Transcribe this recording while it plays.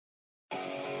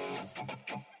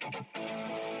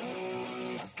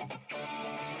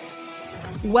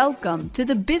Welcome to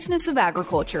The Business of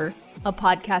Agriculture, a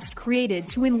podcast created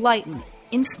to enlighten,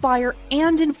 inspire,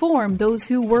 and inform those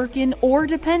who work in or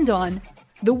depend on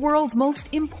the world's most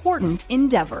important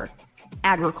endeavor,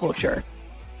 agriculture.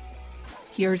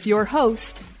 Here's your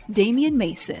host, Damian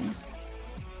Mason.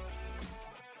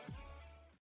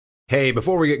 Hey,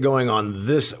 before we get going on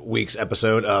this week's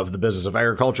episode of The Business of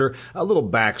Agriculture, a little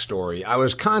backstory. I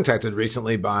was contacted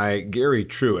recently by Gary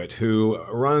Truitt, who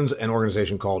runs an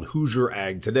organization called Hoosier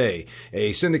Ag Today,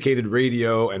 a syndicated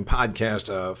radio and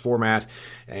podcast format,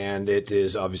 and it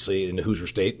is obviously in the Hoosier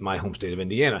State, my home state of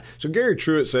Indiana. So Gary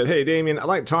Truitt said, "Hey, Damian, I'd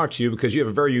like to talk to you because you have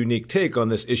a very unique take on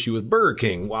this issue with Burger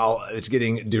King. While it's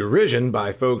getting derision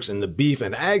by folks in the beef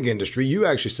and ag industry, you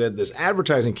actually said this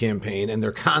advertising campaign and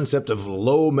their concept of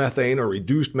low methane or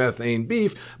reduced methane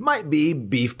beef might be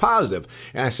beef positive."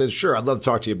 And I said, sure, I'd love to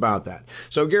talk to you about that.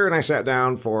 So Gary and I sat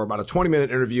down for about a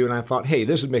 20-minute interview, and I thought, hey,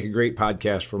 this would make a great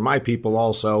podcast for my people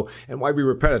also. And why be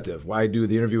repetitive? Why do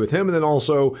the interview with him and then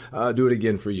also do it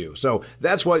again for you? So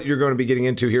that's what you're going to be getting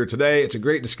into here today. It's a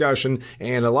great discussion,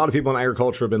 and a lot of people in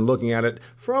agriculture have been looking at it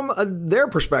from their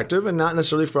perspective and not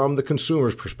necessarily from the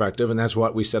consumer's perspective, and that's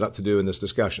what we set up to do in this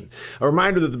discussion. A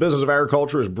reminder that the Business of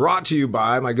Agriculture is brought to you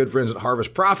by my good friends at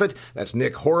Harvest Profit. That's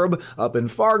Nick Horb up in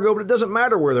Fargo, but it doesn't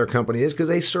matter where their company is because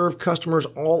they serve customers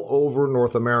all over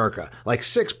North America, like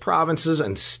 6 provinces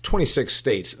and 26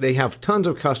 states. They have tons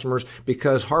of customers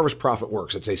because Harvest Profit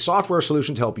works. It's a software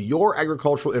solution to help your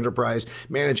agricultural enterprise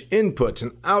manage inputs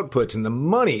and outputs and the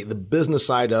money, the business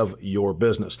side of your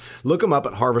business. Look them up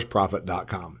at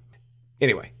harvestprofit.com.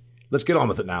 Anyway, let's get on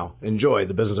with it now. Enjoy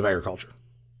the Business of Agriculture.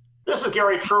 This is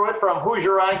Gary Truitt from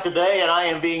Hoosier Ag Today, and I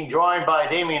am being joined by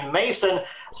Damian Mason,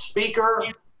 speaker,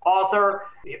 author,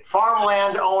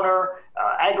 farmland owner,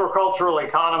 agricultural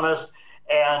economist,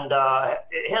 and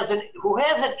who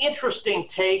has an interesting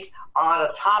take on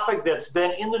a topic that's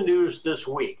been in the news this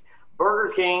week.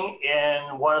 Burger King,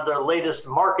 in one of their latest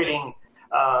marketing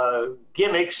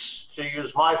gimmicks, to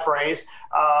use my phrase,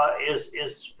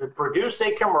 is produced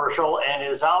a commercial and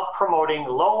is out promoting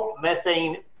low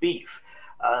methane beef.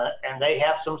 And they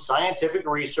have some scientific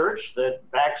research that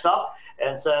backs up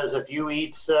and says if you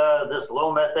eat this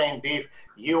low methane beef,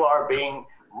 you are being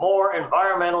more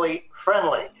environmentally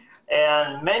friendly.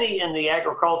 And many in the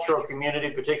agricultural community,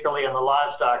 particularly in the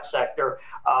livestock sector,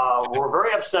 were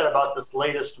very upset about this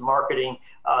latest marketing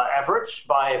efforts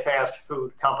by a fast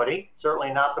food company.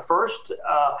 Certainly not the first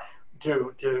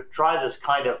to try this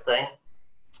kind of thing,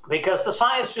 because the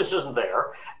science just isn't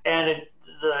there. And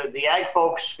the ag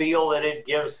folks feel that it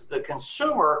gives the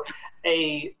consumer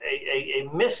a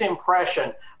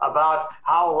misimpression about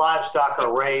how livestock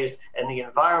are raised and the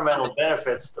environmental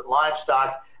benefits that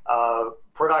livestock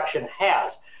production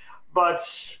has. But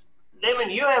Damon,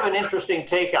 you have an interesting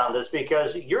take on this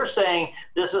because you're saying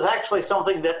this is actually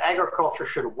something that agriculture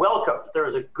should welcome. There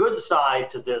is a good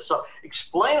side to this. So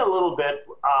explain a little bit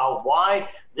why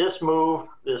this move,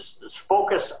 this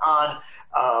focus on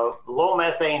low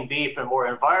methane beef and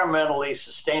more environmentally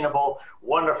sustainable,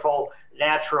 wonderful,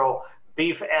 natural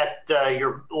beef at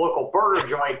your local burger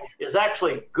joint is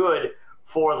actually good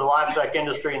for the livestock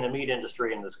industry and the meat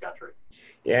industry in this country.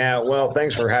 Yeah, well,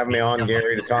 thanks for having me on,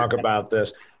 Gary, to talk about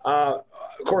this. Of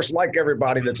course, like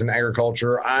everybody that's in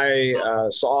agriculture, I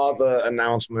saw the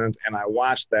announcement and I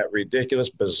watched that ridiculous,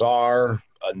 bizarre,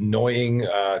 annoying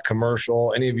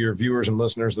commercial. Any of your viewers and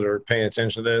listeners that are paying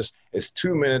attention to this, it's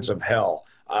 2 minutes of hell.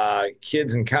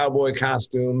 Kids in cowboy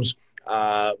costumes,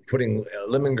 putting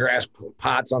lemongrass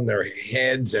pots on their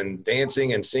heads and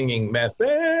dancing and singing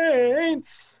methane.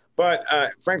 But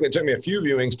frankly, it took me a few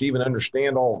viewings to even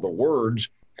understand all of the words.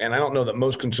 And I don't know that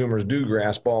most consumers do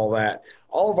grasp all that.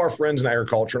 All of our friends in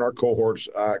agriculture and our cohorts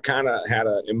kind of had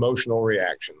an emotional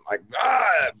reaction,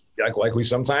 like we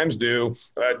sometimes do.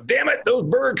 Damn it, those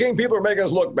Burger King people are making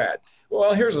us look bad.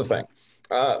 Well, here's the thing.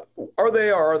 Are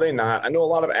they or are they not? I know a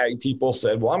lot of ag people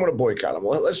said, well, I'm going to boycott them.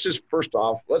 Well, let's just, first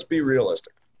off, let's be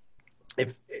realistic.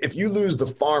 If you lose the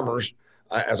farmers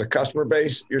as a customer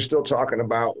base, you're still talking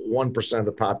about 1% of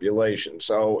the population.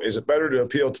 So is it better to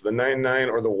appeal to the 99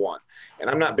 or the 1? And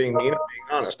I'm not being mean, I'm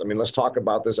being honest. I mean, let's talk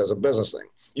about this as a business thing.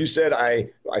 You said I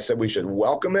said we should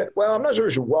welcome it. Well, I'm not sure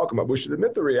we should welcome it. We should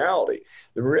admit the reality.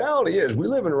 The reality is we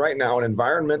live in right now an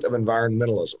environment of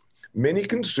environmentalism. Many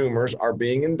consumers are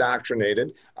being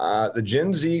indoctrinated. The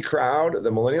Gen Z crowd,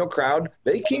 the millennial crowd,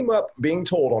 they came up being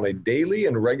told on a daily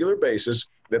and regular basis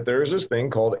that there's this thing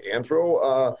called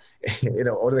what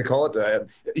do they call it?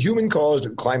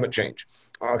 Human-caused climate change.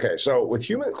 Okay, so with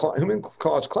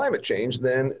human-caused climate change,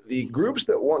 then the groups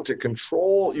that want to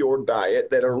control your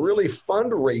diet, that are really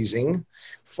fundraising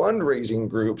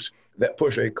groups that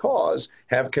push a cause,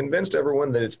 have convinced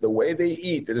everyone that it's the way they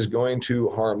eat that is going to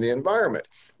harm the environment.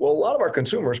 Well, a lot of our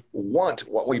consumers want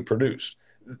what we produce.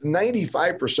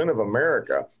 95% of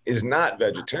America is not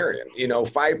vegetarian.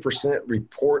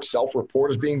 5%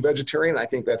 self-report as being vegetarian. I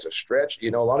think that's a stretch. A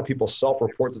lot of people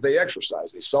self-report that they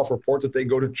exercise. They self-report that they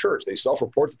go to church. They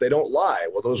self-report that they don't lie.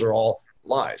 Well, those are all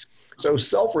lies. So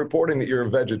self-reporting that you're a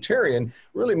vegetarian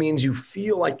really means you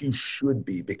feel like you should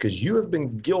be, because you have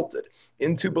been guilted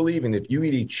into believing if you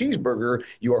eat a cheeseburger,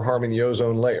 you are harming the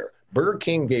ozone layer. Burger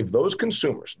King gave those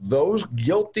consumers, those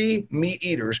guilty meat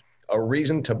eaters, a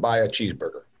reason to buy a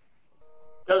cheeseburger.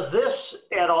 Does this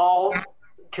at all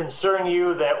concern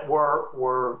you that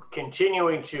we're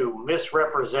continuing to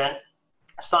misrepresent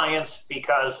science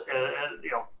because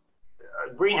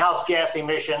greenhouse gas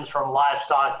emissions from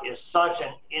livestock is such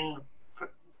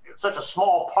a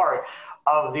small part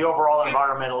of the overall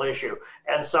environmental issue,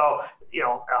 and so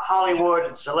Hollywood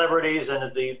and celebrities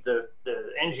and the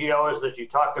NGOs that you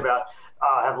talked about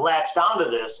have latched onto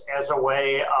this as a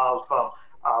way of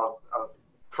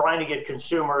trying to get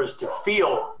consumers to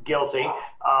feel guilty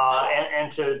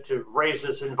and to raise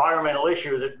this environmental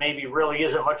issue that maybe really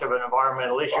isn't much of an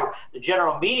environmental issue. The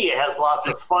general media has lots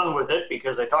of fun with it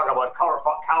because they talk about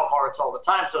cow farts all the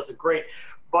time, so it's a great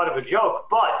butt of a joke.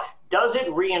 But does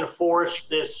it reinforce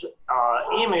this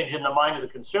image in the mind of the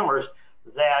consumers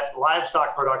that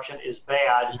livestock production is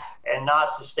bad and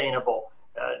not sustainable?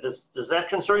 Does that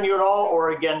concern you at all,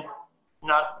 or again,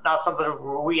 not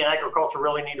something we in agriculture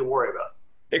really need to worry about?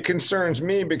 It concerns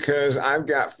me because I've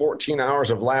got 14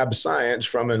 hours of lab science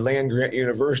from a land-grant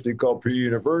university called Purdue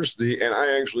University, and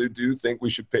I actually do think we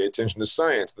should pay attention to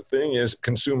science. The thing is,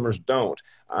 consumers don't.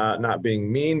 Not being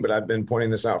mean, but I've been pointing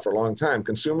this out for a long time.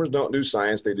 Consumers don't do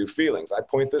science, they do feelings. I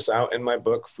point this out in my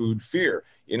book, Food Fear.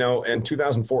 In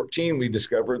 2014, we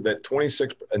discovered that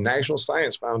a National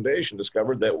Science Foundation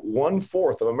discovered that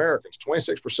 1/4 of Americans,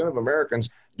 26% of Americans,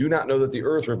 do not know that the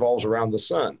earth revolves around the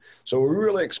sun. So we're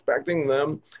really expecting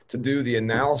them to do the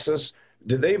analysis.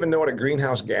 Do they even know what a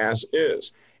greenhouse gas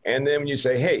is? And then when you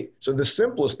say, hey, so the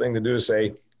simplest thing to do is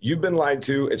say, you've been lied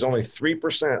to. It's only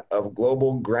 3% of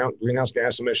global greenhouse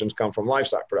gas emissions come from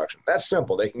livestock production. That's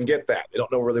simple. They can get that. They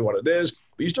don't know really what it is.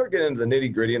 But you start getting into the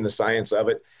nitty gritty and the science of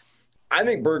it. I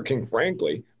think Burger King,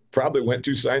 frankly, probably went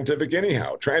too scientific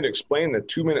anyhow, trying to explain the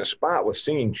 2-minute spot with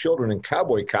singing children in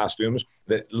cowboy costumes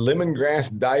that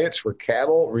lemongrass diets for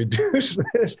cattle reduce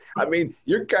this. I mean,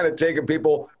 you're kind of taking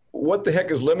people, what the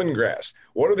heck is lemongrass?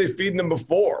 What are they feeding them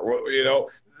before?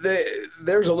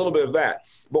 There's a little bit of that.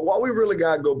 But what we really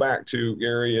got to go back to,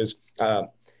 Gary, is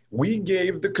we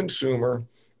gave the consumer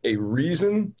a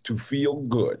reason to feel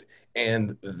good.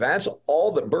 And that's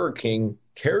all that Burger King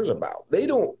cares about. They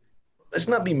don't, let's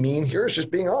not be mean here, it's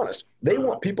just being honest. They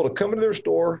want people to come into their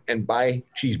store and buy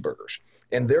cheeseburgers.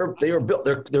 And they are built,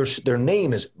 their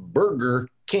name is Burger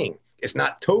King. It's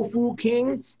not Tofu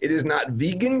King. It is not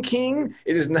Vegan King.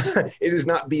 It is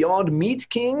not Beyond Meat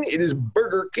King. It is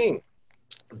Burger King.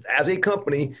 As a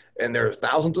company, and there are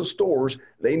thousands of stores,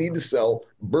 they need to sell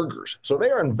burgers. So they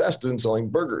are invested in selling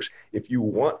burgers. If you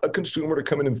want a consumer to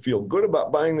come in and feel good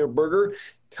about buying their burger,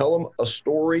 tell them a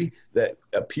story that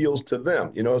appeals to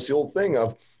them. It's the old thing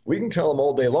of, we can tell them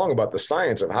all day long about the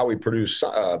science of how we produce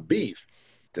beef.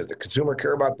 Does the consumer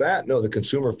care about that? No, the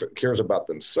consumer cares about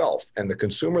themselves. And the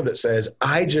consumer that says,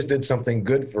 I just did something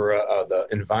good for the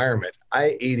environment.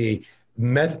 I ate a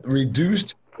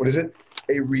reduced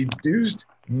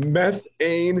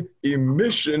methane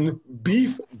emission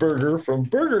beef burger from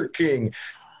Burger King.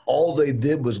 All they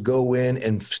did was go in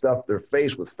and stuff their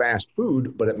face with fast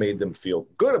food, but it made them feel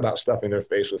good about stuffing their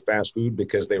face with fast food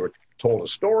because they were told a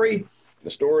story. The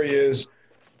story is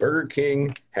Burger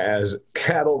King has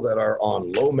cattle that are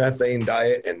on low methane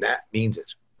diet, and that means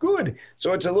it's good.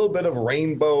 So it's a little bit of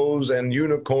rainbows and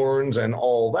unicorns and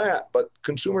all that, but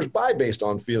consumers buy based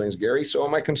on feelings, Gary. So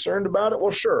am I concerned about it? Well,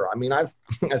 sure. I mean, I've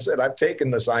taken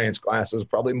the science classes,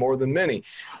 probably more than many,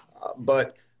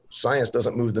 but science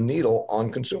doesn't move the needle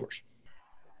on consumers.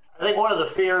 I think one of the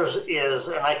fears is,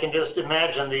 and I can just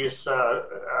imagine these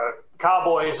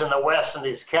cowboys in the West and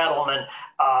these cattlemen,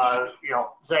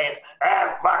 saying, I'm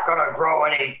not going to grow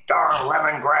any darn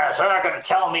lemongrass. They're not going to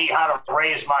tell me how to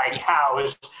raise my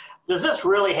cows. Does this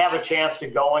really have a chance to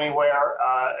go anywhere?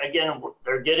 Again,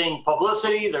 they're getting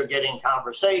publicity, they're getting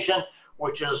conversation,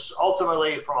 which is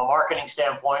ultimately, from a marketing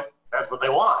standpoint, that's what they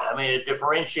want. I mean, it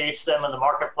differentiates them in the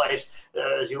marketplace.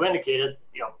 As you indicated,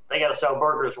 they got to sell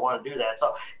burgers, want to do that.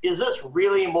 So is this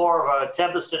really more of a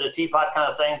tempest in a teapot kind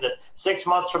of thing that 6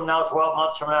 months from now, 12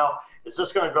 months from now, is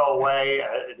this going to go away?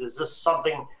 Is this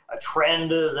something, a trend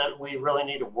that we really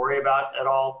need to worry about at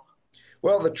all?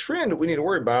 Well, the trend that we need to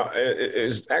worry about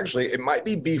is actually, it might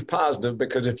be beef positive,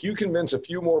 because if you convince a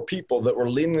few more people that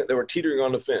were teetering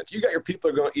on the fence, you got your people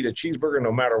that are going to eat a cheeseburger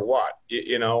no matter what,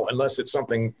 unless it's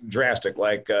something drastic,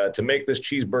 like to make this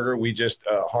cheeseburger, we just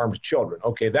harmed children.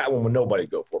 Okay, that one would nobody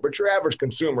go for. But your average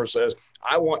consumer says,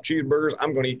 I want cheeseburgers,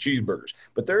 I'm going to eat cheeseburgers.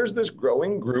 But there's this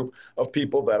growing group of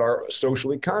people that are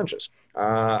socially conscious.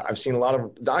 I've seen a lot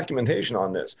of documentation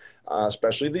on this,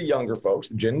 especially the younger folks.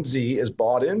 Gen Z is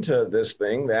bought into this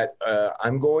thing that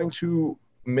I'm going to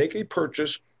make a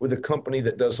purchase with a company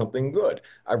that does something good.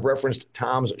 I've referenced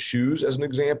Tom's Shoes as an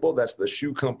example. That's the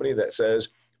shoe company that says,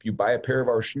 if you buy a pair of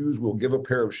our shoes, we'll give a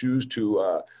pair of shoes to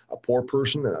a poor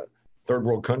person in a third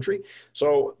world country.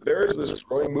 So there is this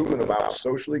growing movement about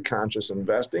socially conscious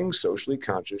investing, socially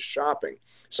conscious shopping.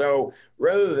 So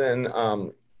rather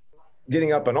than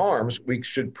getting up in arms, we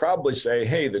should probably say,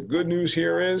 hey, the good news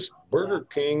here is Burger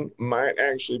King might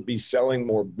actually be selling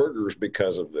more burgers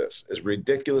because of this, as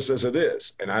ridiculous as it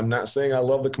is. And I'm not saying I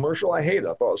love the commercial. I hate it.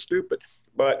 I thought it was stupid.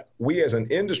 But we as an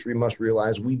industry must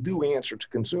realize we do answer to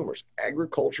consumers.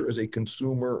 Agriculture is a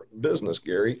consumer business,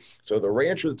 Gary. So the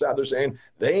rancher that's out there saying,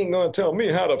 they ain't going to tell me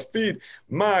how to feed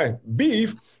my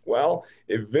beef. Well,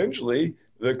 eventually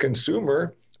the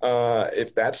consumer,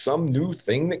 if that's some new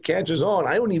thing that catches on,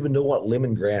 I don't even know what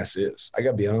lemongrass is. I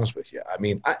got to be honest with you. I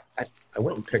mean, I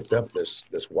went and picked up this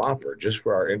Whopper just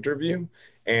for our interview,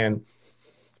 and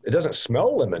it doesn't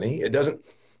smell lemony. It doesn't,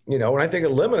 when I think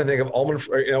of lemon, I think of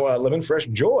Lemon Fresh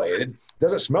Joy. It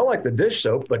doesn't smell like the dish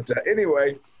soap, but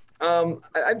anyway,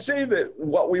 I'd say that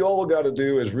what we all got to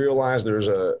do is realize there's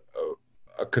a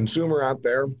consumer out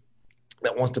there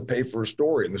that wants to pay for a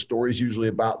story, and the story is usually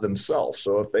about themselves.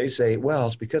 So if they say, well,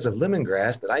 it's because of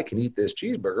lemongrass that I can eat this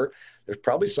cheeseburger, there's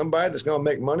probably somebody that's going to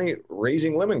make money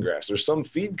raising lemongrass. There's some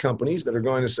feed companies that are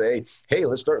going to say, hey,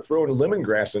 let's start throwing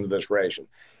lemongrass into this ration.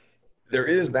 There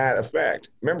is that effect.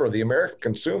 Remember, the American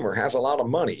consumer has a lot of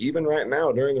money, even right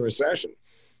now during the recession.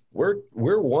 We're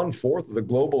 1/4 of the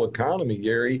global economy,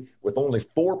 Gary, with only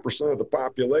 4% of the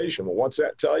population. Well, what's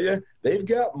that tell you? They've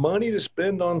got money to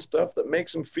spend on stuff that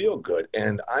makes them feel good.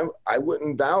 And I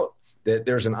wouldn't doubt that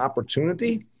there's an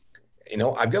opportunity.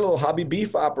 I've got a little hobby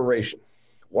beef operation.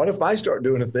 What if I start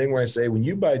doing a thing where I say, when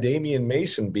you buy Damian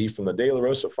Mason beef from the De La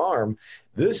Rosa farm,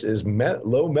 this is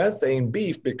low methane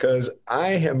beef because I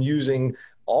am using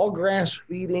all grass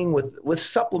feeding with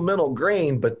supplemental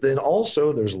grain, but then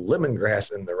also there's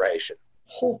lemongrass in the ration.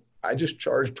 I just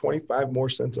charged 25 more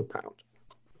cents a pound.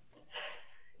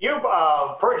 You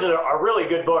purchased a really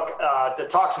good book that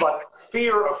talks about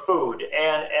fear of food.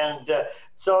 And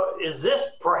so is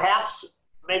this perhaps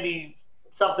maybe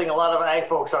something a lot of ag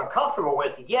folks are uncomfortable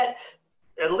with, yet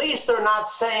at least they're not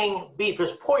saying beef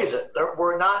is poison.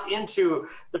 We're not into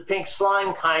the pink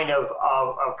slime kind of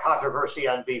controversy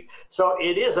on beef. So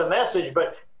it is a message,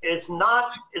 but it's a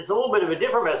little bit of a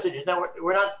different message. That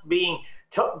we're not being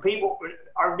people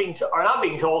are not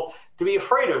being told to be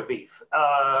afraid of beef.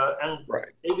 And right.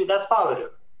 Maybe that's positive.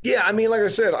 Yeah, I mean, like I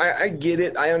said, I get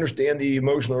it. I understand the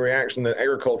emotional reaction that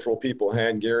agricultural people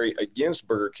had, Gary, against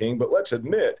Burger King. But let's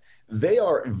admit, they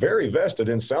are very vested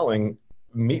in selling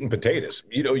meat and potatoes.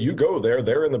 You go there,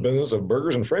 they're in the business of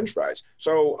burgers and French fries.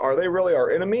 So are they really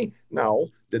our enemy? No.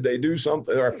 Did they do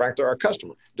something? Or in fact, they're our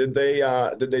customer. Did they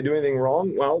do anything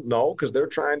wrong? Well, no, because they're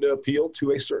trying to appeal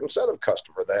to a certain set of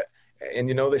customer and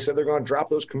they said they're going to drop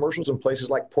those commercials in places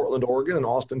like Portland, Oregon and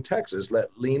Austin, Texas that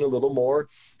lean a little more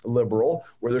liberal,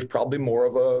 where there's probably more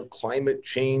of a climate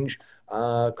change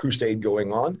crusade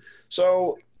going on.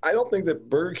 So I don't think that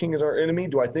Burger King is our enemy.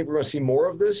 Do I think we're going to see more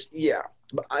of this? Yeah.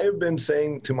 But I have been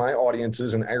saying to my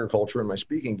audiences in agriculture and my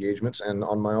speaking engagements and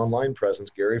on my online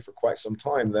presence, Gary, for quite some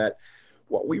time, that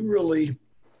what we really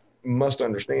must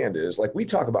understand is, like, we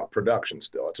talk about production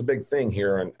still. It's a big thing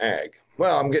here in ag.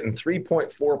 Well, I'm getting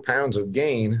 3.4 pounds of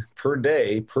gain per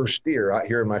day per steer out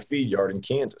here in my feed yard in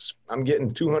Kansas. I'm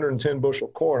getting 210 bushel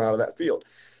corn out of that field.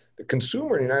 The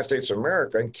consumer in the United States of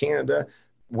America and Canada,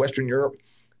 Western Europe,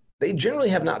 they generally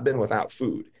have not been without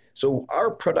food. So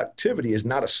our productivity is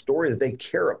not a story that they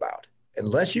care about,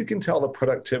 unless you can tell the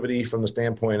productivity from the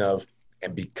standpoint of,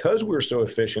 and because we're so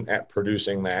efficient at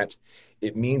producing that,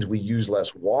 it means we use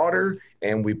less water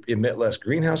and we emit less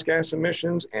greenhouse gas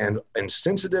emissions, and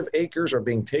sensitive acres are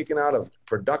being taken out of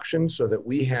production so that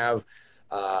we have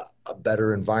a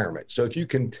better environment. So if you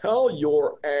can tell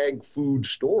your ag food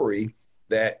story,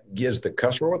 that gives the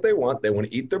customer what they want. They want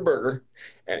to eat their burger,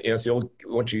 and it's the old,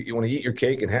 you want to eat your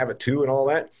cake and have it too and all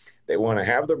that. They want to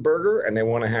have their burger and they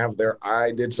want to have their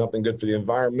I did something good for the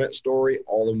environment story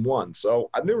all in one. So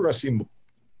I think we're going to see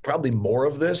probably more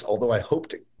of this, although I hope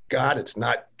to God it's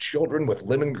not children with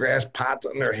lemongrass pots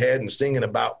on their head and singing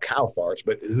about cow farts,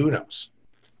 but who knows?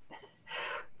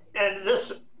 And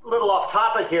this little off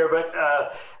topic here, but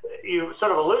you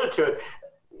sort of alluded to it.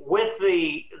 With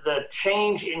the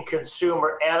change in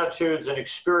consumer attitudes and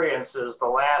experiences the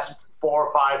last 4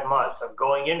 or 5 months of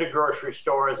going into grocery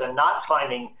stores and not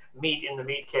finding meat in the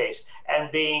meat case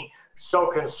and being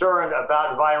so concerned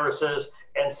about viruses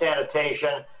and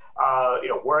sanitation,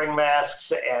 wearing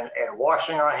masks and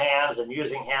washing our hands and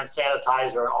using hand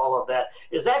sanitizer and all of that,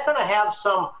 is that going to have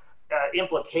some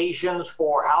implications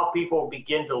for how people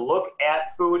begin to look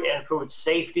at food and food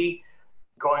safety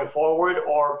going forward,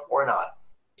 or not?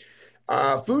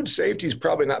 Food safety has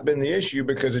probably not been the issue,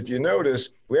 because if you notice,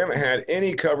 we haven't had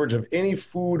any coverage of any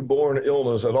foodborne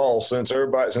illness at all since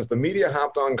the media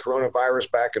hopped on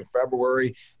coronavirus back in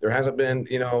February. There hasn't been,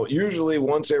 usually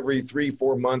once every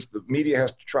 3-4 months, the media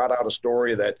has to trot out a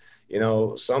story that,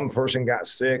 some person got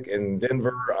sick in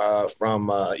Denver from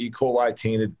E. coli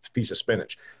tainted piece of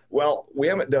spinach. Well, we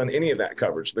haven't done any of that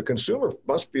coverage. The consumer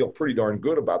must feel pretty darn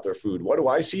good about their food. What do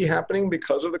I see happening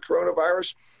because of the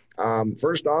coronavirus?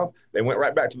 First off, they went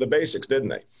right back to the basics, didn't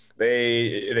they?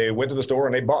 They went to the store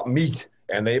and they bought meat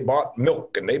and they bought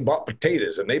milk and they bought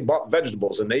potatoes and they bought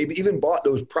vegetables and they even bought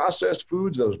those processed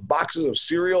foods, those boxes of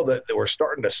cereal that were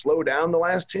starting to slow down the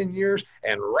last 10 years,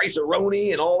 and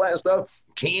rice-a-roni and all that stuff,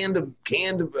 canned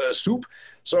soup.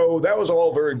 So that was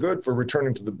all very good for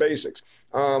returning to the basics.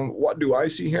 What do I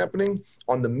see happening?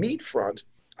 On the meat front,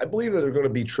 I believe that there's going to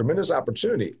be tremendous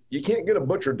opportunity. You can't get a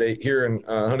butcher date here in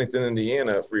Huntington,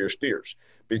 Indiana for your steers,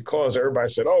 because everybody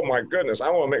said, oh my goodness, I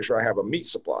want to make sure I have a meat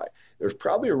supply. There's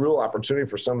probably a real opportunity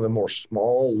for some of the more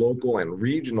small, local, and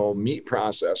regional meat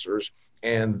processors.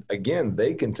 And again,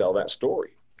 they can tell that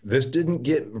story. This didn't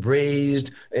get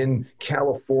raised in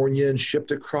California and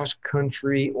shipped across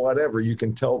country, whatever. You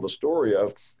can tell the story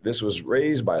of this was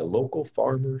raised by local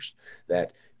farmers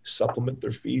that supplement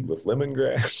their feed with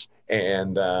lemongrass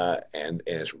and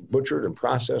it's butchered and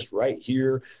processed right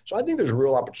here. So I think there's a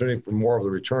real opportunity for more of the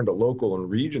return to local and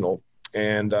regional,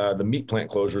 and the meat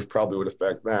plant closures probably would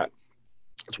affect that.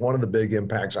 It's one of the big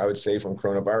impacts, I would say, from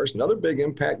coronavirus. Another big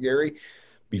impact, Gary,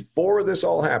 before this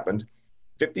all happened,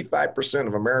 55%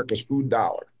 of America's food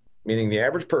dollar, meaning the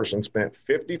average person, spent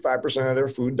 55% of their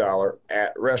food dollar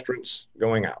at restaurants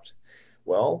going out.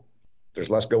 Well, there's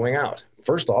less going out.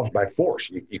 First off, by force,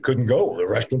 you couldn't go. The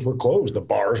restaurants were closed. The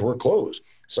bars were closed.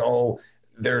 So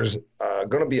there's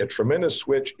going to be a tremendous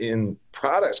switch in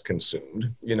products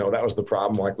consumed. That was the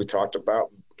problem, like we talked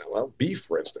about. Well, beef,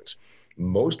 for instance.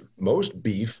 Most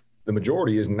beef, the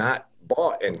majority is not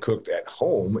bought and cooked at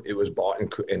home. It was bought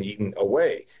and eaten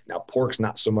away. Now, pork's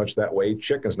not so much that way.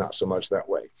 Chicken's not so much that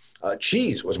way.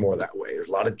 Cheese was more that way. There's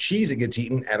a lot of cheese that gets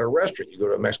eaten at a restaurant. You go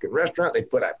to a Mexican restaurant, they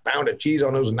put a pound of cheese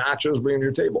on those nachos, bring it to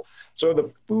your table. So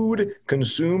the food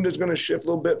consumed is going to shift a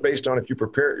little bit based on if you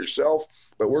prepare it yourself.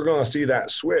 But we're going to see that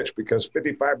switch, because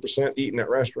 55% eaten at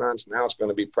restaurants, now it's going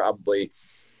to be probably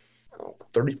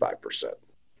 35%.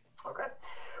 Okay.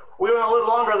 We went a little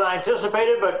longer than I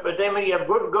anticipated, but Damon, you have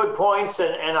good points,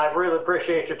 and I really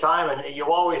appreciate your time, and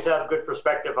you always have good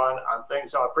perspective on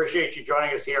things. So I appreciate you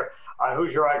joining us here on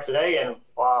Who's Your Ag today, and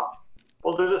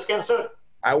we'll do this again soon.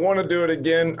 I want to do it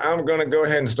again. I'm going to go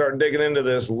ahead and start digging into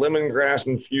this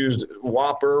lemongrass-infused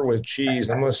Whopper with cheese.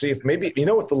 I'm going to see if maybe,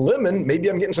 with the lemon, maybe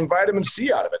I'm getting some vitamin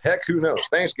C out of it. Heck, who knows?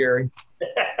 Thanks, Gary.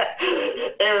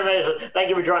 Damon Mason, thank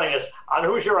you for joining us on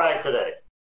Who's Your Ag today.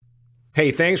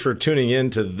 Hey, thanks for tuning in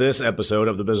to this episode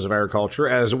of The Business of Agriculture.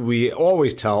 As we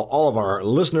always tell all of our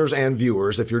listeners and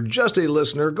viewers, if you're just a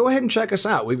listener, go ahead and check us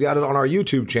out. We've got it on our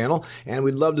YouTube channel, and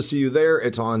we'd love to see you there.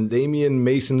 It's on Damian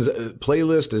Mason's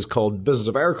playlist. It's called Business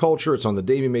of Agriculture. It's on the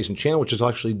Damian Mason channel, which is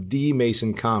actually D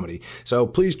Mason Comedy. So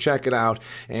please check it out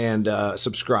and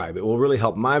subscribe. It will really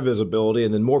help my visibility,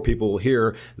 and then more people will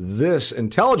hear this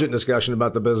intelligent discussion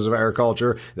about the business of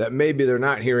agriculture that maybe they're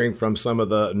not hearing from some of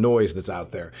the noise that's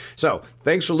out there. So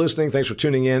thanks for listening. Thanks for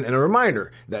tuning in. And a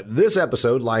reminder that this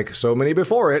episode, like so many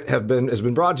before it, has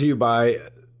been brought to you by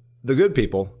the good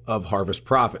people of Harvest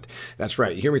Profit. That's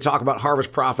right. You hear me talk about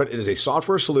Harvest Profit. It is a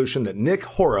software solution that Nick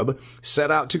Horeb set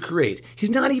out to create.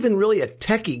 He's not even really a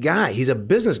techie guy. He's a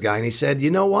business guy. And he said, you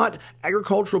know what?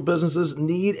 Agricultural businesses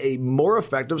need a more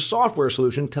effective software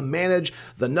solution to manage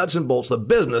the nuts and bolts, the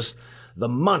business, the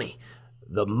money,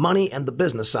 the money and the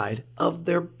business side of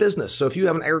their business. So if you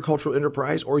have an agricultural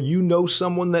enterprise or you know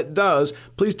someone that does,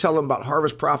 please tell them about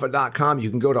harvestprofit.com. You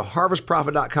can go to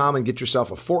harvestprofit.com and get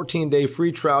yourself a 14-day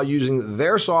free trial using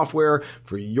their software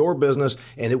for your business,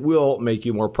 and it will make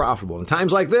you more profitable. In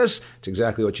times like this, it's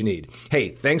exactly what you need. Hey,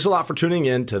 thanks a lot for tuning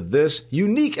in to this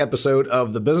unique episode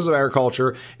of The Business of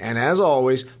Agriculture. And as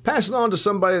always, pass it on to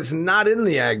somebody that's not in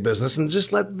the ag business and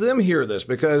just let them hear this,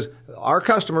 because our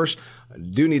customers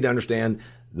do need to understand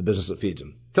the business that feeds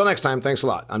them. Till next time, thanks a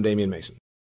lot. I'm Damian Mason.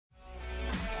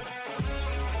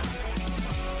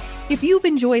 If you've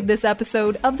enjoyed this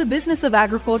episode of The Business of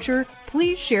Agriculture,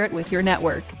 please share it with your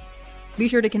network. Be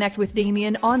sure to connect with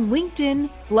Damian on LinkedIn,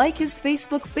 like his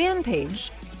Facebook fan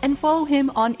page, and follow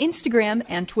him on Instagram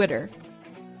and Twitter.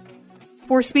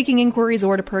 For speaking inquiries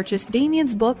or to purchase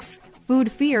Damian's books,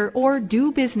 Food Fear, or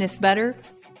Do Business Better,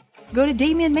 go to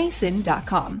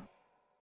DamianMason.com.